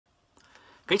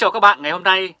Kính chào các bạn ngày hôm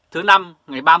nay thứ Năm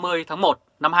ngày 30 tháng 1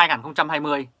 năm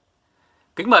 2020.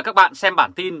 Kính mời các bạn xem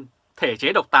bản tin thể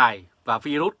chế độc tài và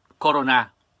virus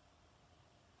corona.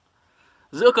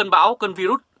 Giữa cơn bão cơn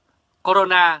virus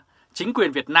corona, chính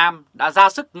quyền Việt Nam đã ra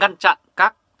sức ngăn chặn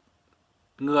các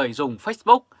người dùng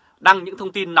Facebook đăng những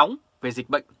thông tin nóng về dịch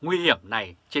bệnh nguy hiểm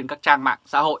này trên các trang mạng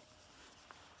xã hội.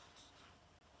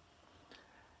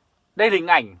 Đây là hình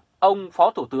ảnh ông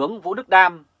Phó Thủ tướng Vũ Đức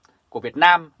Đam của Việt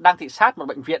Nam đang thị sát một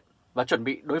bệnh viện và chuẩn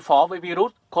bị đối phó với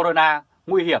virus corona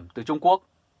nguy hiểm từ Trung Quốc.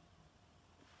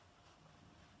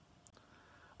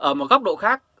 Ở một góc độ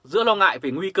khác, giữa lo ngại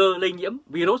về nguy cơ lây nhiễm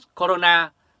virus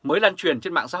corona mới lan truyền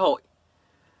trên mạng xã hội,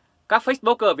 các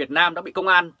Facebooker Việt Nam đã bị công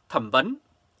an thẩm vấn,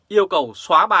 yêu cầu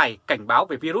xóa bài cảnh báo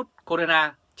về virus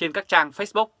corona trên các trang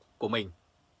Facebook của mình.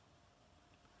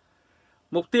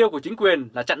 Mục tiêu của chính quyền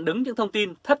là chặn đứng những thông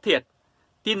tin thất thiệt,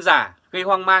 tin giả gây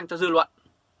hoang mang cho dư luận.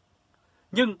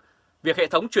 Nhưng việc hệ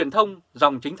thống truyền thông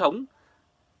dòng chính thống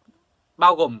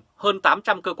bao gồm hơn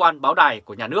 800 cơ quan báo đài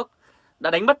của nhà nước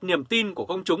đã đánh mất niềm tin của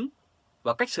công chúng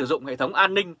và cách sử dụng hệ thống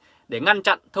an ninh để ngăn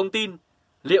chặn thông tin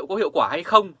liệu có hiệu quả hay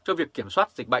không cho việc kiểm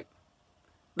soát dịch bệnh.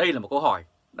 Đây là một câu hỏi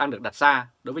đang được đặt ra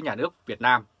đối với nhà nước Việt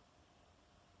Nam.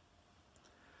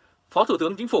 Phó Thủ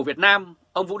tướng Chính phủ Việt Nam,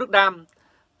 ông Vũ Đức Đam,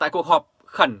 tại cuộc họp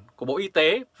khẩn của Bộ Y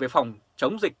tế về phòng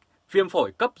chống dịch viêm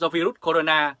phổi cấp do virus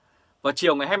corona vào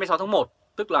chiều ngày 26 tháng 1,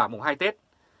 tức là mùng 2 Tết,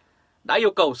 đã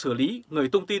yêu cầu xử lý người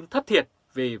tung tin thất thiệt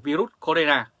về virus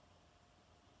corona.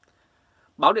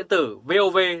 Báo điện tử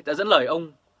VOV đã dẫn lời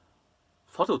ông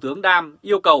Phó Thủ tướng Đam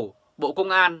yêu cầu Bộ Công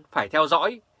an phải theo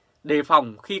dõi, đề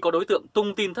phòng khi có đối tượng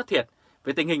tung tin thất thiệt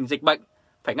về tình hình dịch bệnh,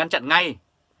 phải ngăn chặn ngay.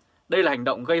 Đây là hành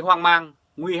động gây hoang mang,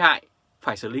 nguy hại,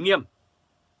 phải xử lý nghiêm.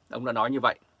 Ông đã nói như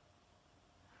vậy.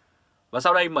 Và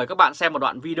sau đây mời các bạn xem một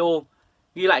đoạn video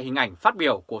ghi lại hình ảnh phát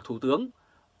biểu của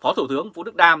Phó Thủ tướng Vũ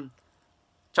Đức Đam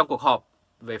trong cuộc họp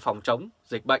về phòng chống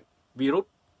dịch bệnh virus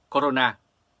corona.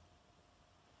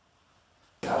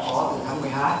 Đã có từ tháng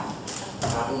 12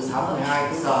 và từ tháng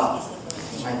 12 đến giờ,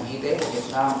 ngành y tế của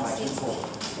Việt Nam và chính phủ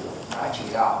đã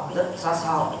chỉ đạo rất sát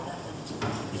sao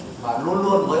và luôn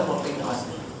luôn với một tinh thần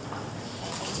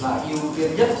là ưu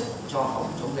tiên nhất cho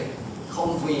phòng chống dịch,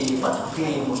 không vì bất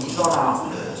kỳ một lý do nào,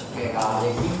 kể cả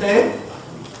về kinh tế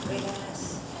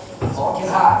có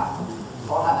thiệt hại,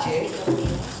 có hạn chế,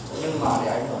 nhưng mà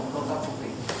để ảnh hưởng công tác phòng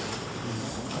dịch,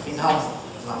 tinh thần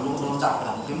và luôn luôn đặt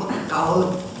ở một cái mức cao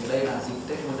hơn. Thì đây là dịp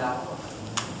Tết Nguyên đán.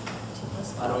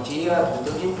 Và đồng chí Thủ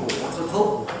tướng Chính phủ Nguyễn Xuân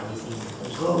Phúc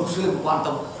thường xuyên quan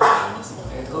tâm,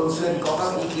 thường xuyên có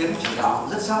các ý kiến chỉ đạo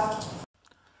rất sát.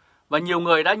 Và nhiều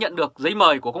người đã nhận được giấy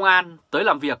mời của công an tới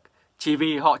làm việc chỉ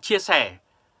vì họ chia sẻ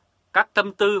các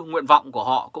tâm tư, nguyện vọng của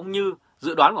họ cũng như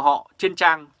dự đoán của họ trên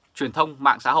trang truyền thông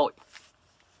mạng xã hội.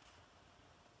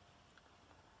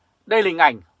 Đây là hình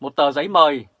ảnh một tờ giấy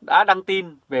mời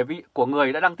của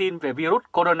người đã đăng tin về virus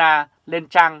corona lên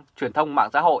trang truyền thông mạng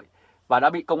xã hội và đã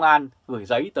bị công an gửi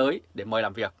giấy tới để mời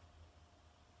làm việc.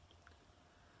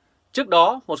 Trước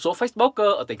đó, một số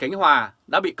Facebooker ở tỉnh Khánh Hòa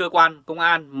đã bị cơ quan công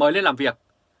an mời lên làm việc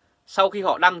sau khi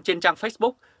họ đăng trên trang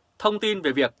Facebook thông tin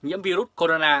về việc nhiễm virus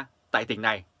corona tại tỉnh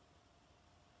này.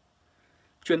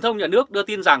 Truyền thông nhà nước đưa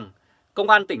tin rằng công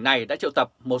an tỉnh này đã triệu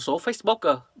tập một số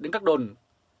Facebooker đến các đồn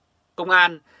công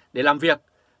an để làm việc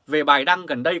về bài đăng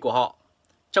gần đây của họ.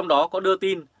 Trong đó có đưa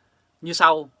tin như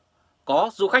sau: có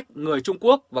du khách người Trung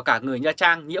Quốc và cả người Nha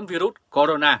Trang nhiễm virus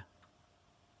corona.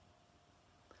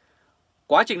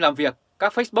 Quá trình làm việc,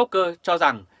 các Facebooker cho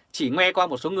rằng chỉ nghe qua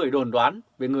một số người đồn đoán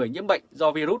về người nhiễm bệnh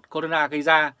do virus corona gây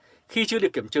ra khi chưa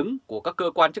được kiểm chứng của các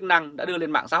cơ quan chức năng đã đưa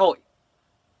lên mạng xã hội.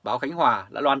 Báo Khánh Hòa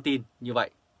đã loan tin như vậy.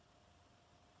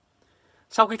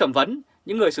 Sau khi thẩm vấn,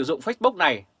 những người sử dụng Facebook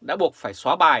này đã buộc phải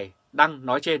xóa bài đăng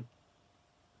nói trên.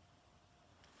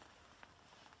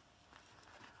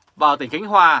 Và ở tỉnh Khánh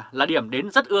Hòa là điểm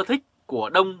đến rất ưa thích của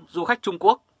đông du khách Trung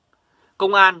Quốc.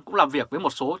 Công an cũng làm việc với một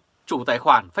số chủ tài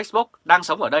khoản Facebook đang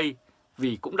sống ở đây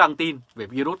vì cũng đăng tin về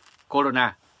virus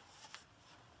corona.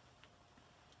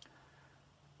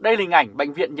 Đây là hình ảnh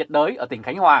bệnh viện nhiệt đới ở tỉnh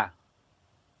Khánh Hòa.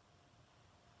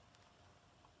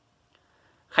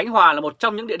 Khánh Hòa là một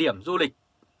trong những địa điểm du lịch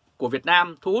của Việt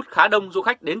Nam thu hút khá đông du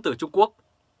khách đến từ Trung Quốc.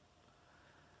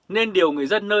 Nên điều người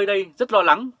dân nơi đây rất lo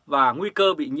lắng và nguy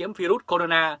cơ bị nhiễm virus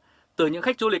corona từ những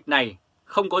khách du lịch này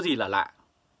không có gì là lạ.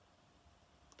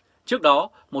 Trước đó,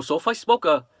 một số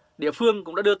Facebooker địa phương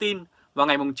cũng đã đưa tin vào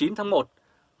ngày 9 tháng 1,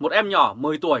 một em nhỏ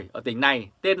 10 tuổi ở tỉnh này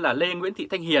tên là Lê Nguyễn Thị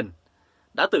Thanh Hiền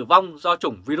đã tử vong do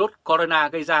chủng virus corona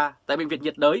gây ra tại Bệnh viện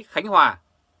nhiệt đới Khánh Hòa.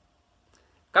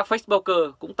 Các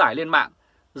Facebooker cũng tải lên mạng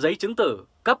giấy chứng tử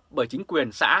cấp bởi chính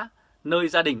quyền xã nơi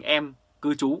gia đình em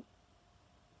cư trú.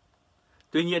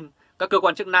 Tuy nhiên, các cơ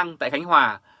quan chức năng tại Khánh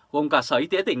Hòa, gồm cả Sở Y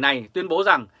tế tỉnh này, tuyên bố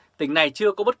rằng tỉnh này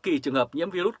chưa có bất kỳ trường hợp nhiễm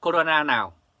virus corona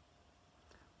nào.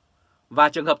 Và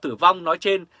trường hợp tử vong nói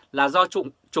trên là do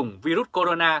chủng virus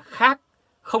corona khác,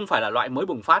 không phải là loại mới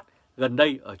bùng phát gần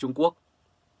đây ở Trung Quốc.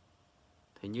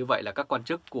 Thì như vậy là các quan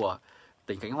chức của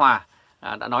tỉnh Khánh Hòa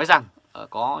đã nói rằng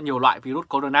có nhiều loại virus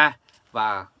corona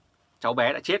và cháu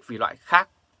bé đã chết vì loại khác,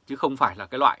 chứ không phải là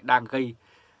cái loại đang gây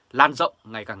lan rộng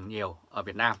ngày càng nhiều ở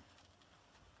Việt Nam.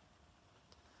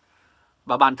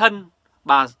 Và bản thân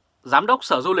bà Giám đốc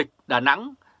Sở Du lịch Đà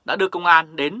Nẵng đã đưa công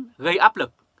an đến gây áp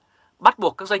lực, bắt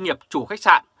buộc các doanh nghiệp chủ khách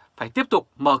sạn phải tiếp tục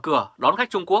mở cửa đón khách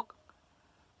Trung Quốc.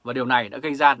 Và điều này đã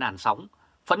gây ra làn sóng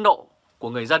phẫn nộ của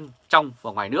người dân trong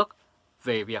và ngoài nước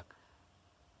về việc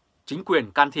chính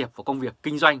quyền can thiệp vào công việc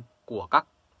kinh doanh của các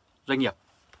doanh nghiệp.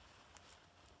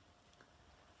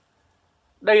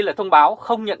 Đây là thông báo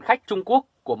không nhận khách Trung Quốc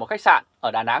của một khách sạn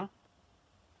ở Đà Nẵng.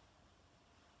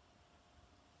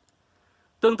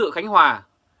 Tương tự Khánh Hòa,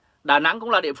 Đà Nẵng cũng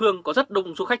là địa phương có rất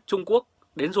đông du khách Trung Quốc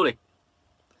đến du lịch.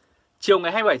 Chiều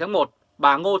ngày 27 tháng 1,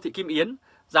 bà Ngô Thị Kim Yến,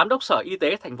 Giám đốc Sở Y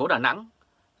tế thành phố Đà Nẵng,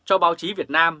 cho báo chí Việt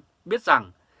Nam biết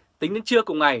rằng tính đến trưa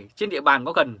cùng ngày, trên địa bàn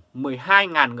có gần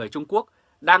 12.000 người Trung Quốc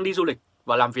đang đi du lịch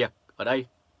và làm việc ở đây.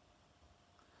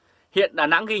 Hiện Đà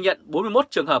Nẵng ghi nhận 41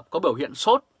 trường hợp có biểu hiện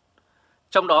sốt,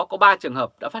 trong đó có 3 trường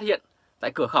hợp đã phát hiện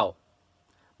tại cửa khẩu.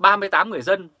 38 người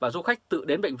dân và du khách tự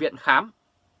đến bệnh viện khám.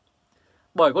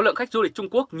 Bởi có lượng khách du lịch Trung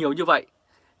Quốc nhiều như vậy,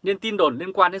 nên tin đồn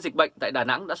liên quan đến dịch bệnh tại Đà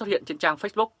Nẵng đã xuất hiện trên trang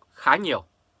Facebook khá nhiều.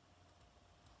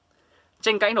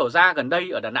 Tranh cãi nổ ra gần đây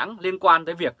ở Đà Nẵng liên quan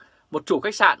tới việc một chủ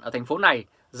khách sạn ở thành phố này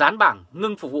dán bảng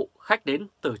ngưng phục vụ khách đến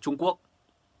từ Trung Quốc.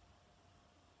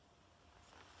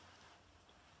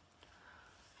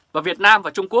 Và Việt Nam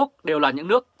và Trung Quốc đều là những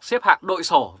nước xếp hạng đội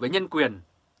sổ về nhân quyền,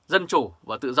 dân chủ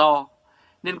và tự do,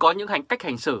 nên có những cách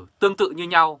hành xử tương tự như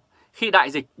nhau khi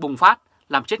đại dịch bùng phát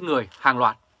làm chết người hàng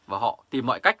loạt và họ tìm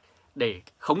mọi cách để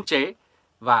khống chế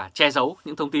và che giấu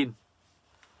những thông tin.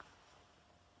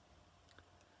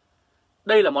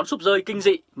 Đây là món súp dơi kinh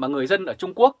dị mà người dân ở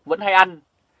Trung Quốc vẫn hay ăn.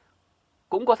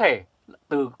 Cũng có thể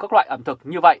từ các loại ẩm thực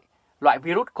như vậy, loại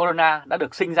virus corona đã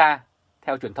được sinh ra,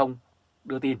 theo truyền thông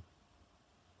đưa tin.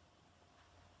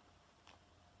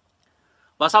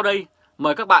 Và sau đây,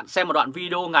 mời các bạn xem một đoạn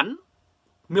video ngắn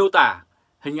miêu tả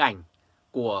hình ảnh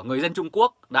của người dân Trung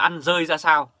Quốc đã ăn dơi ra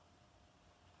sao.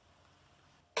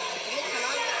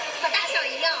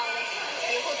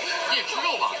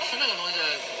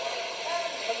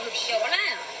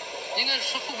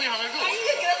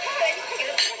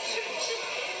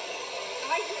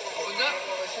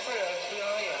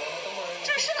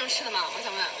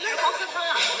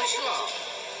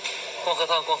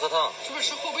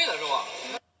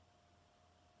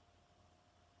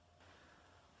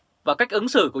 Và cách ứng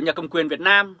xử của nhà cầm quyền Việt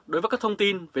Nam đối với các thông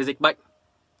tin về dịch bệnh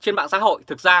trên mạng xã hội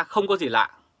thực ra không có gì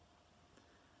lạ.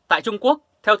 Tại Trung Quốc,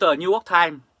 theo tờ New York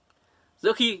Times,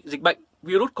 giữa khi dịch bệnh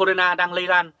virus corona đang lây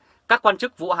lan, các quan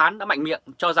chức Vũ Hán đã mạnh miệng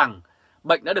cho rằng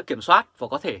bệnh đã được kiểm soát và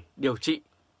có thể điều trị.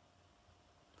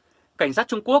 Cảnh sát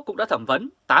Trung Quốc cũng đã thẩm vấn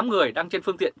 8 người đăng trên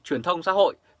phương tiện truyền thông xã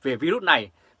hội về virus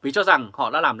này vì cho rằng họ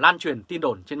đã làm lan truyền tin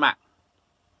đồn trên mạng.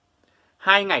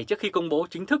 2 ngày trước khi công bố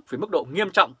chính thức về mức độ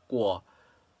nghiêm trọng của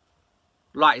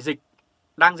loại dịch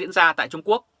đang diễn ra tại Trung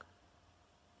Quốc,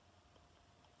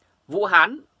 Vũ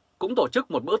Hán cũng tổ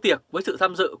chức một bữa tiệc với sự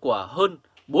tham dự của hơn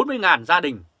 40.000 gia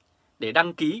đình để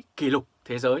đăng ký kỷ lục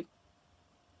thế giới.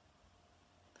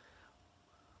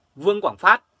 Vương Quảng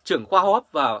Phát, trưởng khoa hô hấp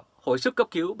và hồi sức cấp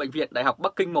cứu Bệnh viện Đại học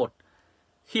Bắc Kinh 1,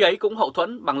 khi ấy cũng hậu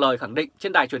thuẫn bằng lời khẳng định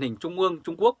trên đài truyền hình Trung ương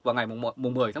Trung Quốc vào ngày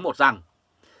 10 tháng 1 rằng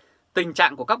tình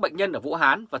trạng của các bệnh nhân ở Vũ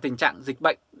Hán và tình trạng dịch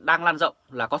bệnh đang lan rộng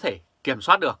là có thể kiểm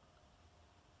soát được.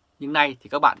 Nhưng nay thì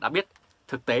các bạn đã biết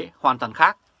thực tế hoàn toàn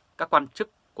khác các quan chức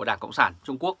của Đảng Cộng sản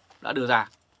Trung Quốc đã đưa ra.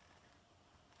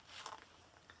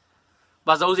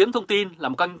 Và giấu giếm thông tin là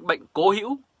một căn bệnh cố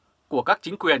hữu của các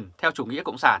chính quyền theo chủ nghĩa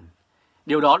Cộng sản.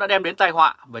 Điều đó đã đem đến tai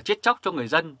họa và chết chóc cho người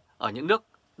dân ở những nước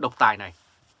độc tài này.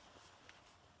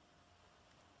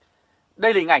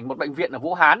 Đây là hình ảnh một bệnh viện ở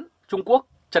Vũ Hán, Trung Quốc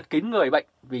chật kín người bệnh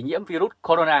vì nhiễm virus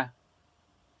corona.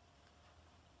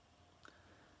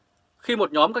 Khi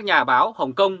một nhóm các nhà báo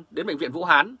Hồng Kông đến bệnh viện Vũ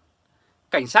Hán,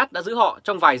 cảnh sát đã giữ họ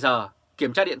trong vài giờ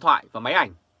kiểm tra điện thoại và máy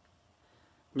ảnh.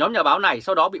 Nhóm nhà báo này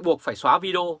sau đó bị buộc phải xóa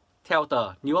video theo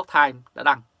tờ New York Times đã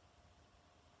đăng.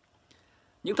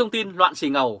 Những thông tin loạn xì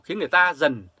ngầu khiến người ta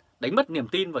dần đánh mất niềm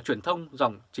tin vào truyền thông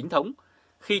dòng chính thống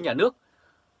khi nhà nước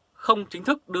không chính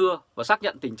thức đưa và xác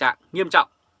nhận tình trạng nghiêm trọng.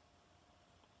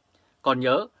 Còn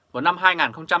nhớ, vào năm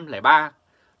 2003,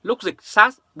 lúc dịch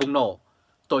SARS bùng nổ,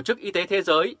 Tổ chức Y tế Thế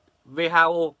giới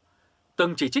WHO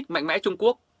từng chỉ trích mạnh mẽ Trung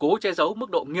Quốc cố che giấu mức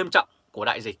độ nghiêm trọng của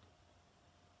đại dịch.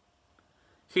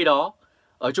 Khi đó,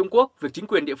 ở Trung Quốc, việc chính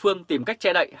quyền địa phương tìm cách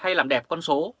che đậy hay làm đẹp con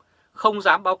số, không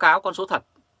dám báo cáo con số thật.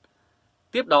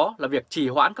 Tiếp đó là việc trì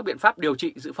hoãn các biện pháp điều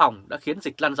trị dự phòng đã khiến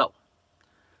dịch lan rộng.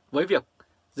 Với việc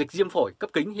dịch viêm phổi cấp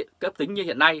tính như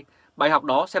hiện nay, bài học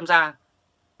đó xem ra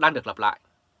đang được lặp lại.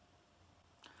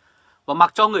 Và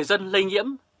mặc cho người dân lây nhiễm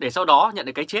để sau đó nhận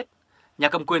được cái chết, nhà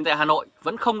cầm quyền tại Hà Nội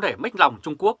vẫn không để mếch lòng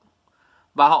Trung Quốc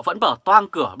và họ vẫn mở toang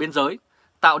cửa biên giới,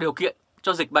 tạo điều kiện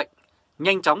cho dịch bệnh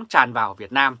nhanh chóng tràn vào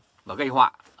Việt Nam và gây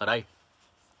họa ở đây.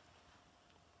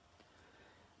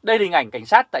 Đây là hình ảnh cảnh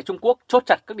sát tại Trung Quốc chốt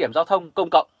chặt các điểm giao thông công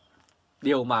cộng,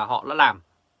 điều mà họ đã làm,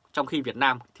 trong khi Việt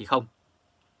Nam thì không.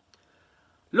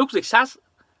 Lúc dịch SARS,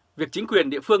 việc chính quyền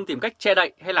địa phương tìm cách che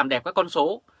đậy hay làm đẹp các con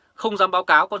số, không dám báo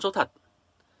cáo con số thật.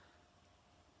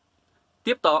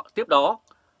 Tiếp đó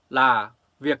là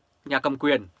việc nhà cầm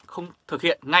quyền không thực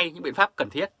hiện ngay những biện pháp cần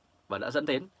thiết và đã dẫn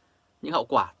đến những hậu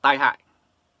quả tai hại.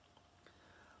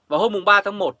 Vào hôm 3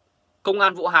 tháng 1, Công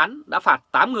an Vũ Hán đã phạt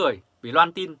 8 người vì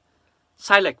loan tin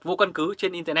sai lệch vô căn cứ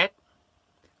trên Internet.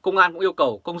 Công an cũng yêu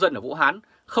cầu công dân ở Vũ Hán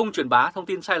không truyền bá thông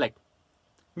tin sai lệch.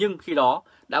 Nhưng khi đó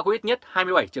đã có ít nhất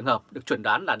 27 trường hợp được chuẩn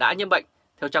đoán là đã nhiễm bệnh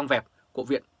theo trang web của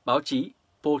Viện Báo chí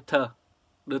Porter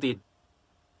đưa tin.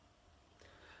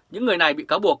 Những người này bị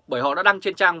cáo buộc bởi họ đã đăng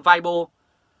trên trang Weibo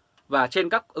và trên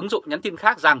các ứng dụng nhắn tin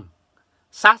khác rằng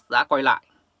SARS đã quay lại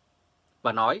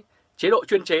và nói chế độ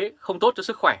chuyên chế không tốt cho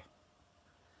sức khỏe.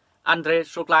 Andre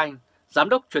Sokline, giám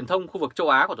đốc truyền thông khu vực châu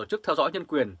Á của Tổ chức Theo dõi Nhân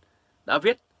quyền, đã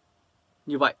viết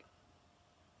như vậy.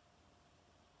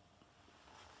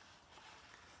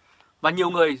 Và nhiều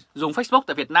người dùng Facebook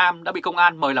tại Việt Nam đã bị công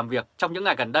an mời làm việc trong những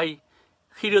ngày gần đây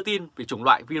khi đưa tin về chủng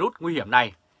loại virus nguy hiểm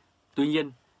này. Tuy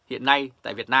nhiên, hiện nay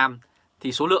tại Việt Nam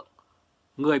thì số lượng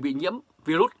người bị nhiễm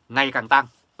virus ngày càng tăng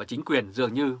và chính quyền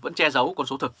dường như vẫn che giấu con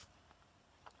số thực.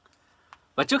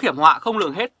 Và trước hiểm họa không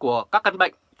lường hết của các căn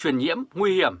bệnh truyền nhiễm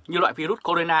nguy hiểm như loại virus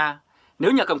corona,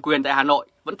 nếu nhà cầm quyền tại Hà Nội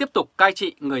vẫn tiếp tục cai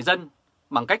trị người dân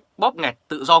bằng cách bóp nghẹt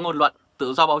tự do ngôn luận,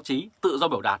 tự do báo chí, tự do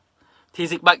biểu đạt, thì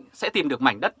dịch bệnh sẽ tìm được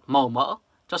mảnh đất màu mỡ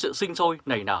cho sự sinh sôi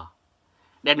nảy nở,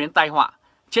 đem đến tai họa,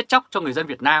 chết chóc cho người dân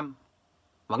Việt Nam.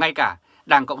 Và ngay cả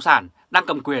Đảng Cộng sản đang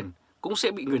cầm quyền cũng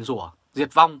sẽ bị nguyền rủa,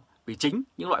 diệt vong vì chính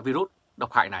những loại virus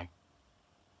độc hại này.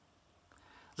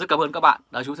 Rất cảm ơn các bạn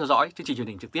đã chú ý theo dõi chương trình truyền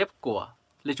hình trực tiếp của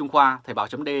Trung Khoa,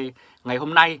 thoibao.de ngày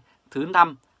hôm nay thứ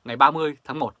 5 ngày 30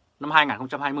 tháng 1 năm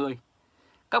 2020.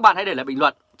 Các bạn hãy để lại bình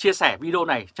luận, chia sẻ video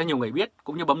này cho nhiều người biết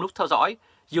cũng như bấm nút theo dõi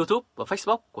YouTube và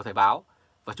Facebook của Thời báo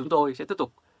và chúng tôi sẽ tiếp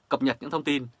tục cập nhật những thông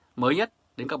tin mới nhất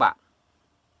đến các bạn.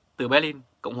 Từ Berlin,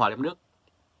 Cộng hòa Liên bang Đức.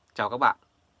 Chào các bạn.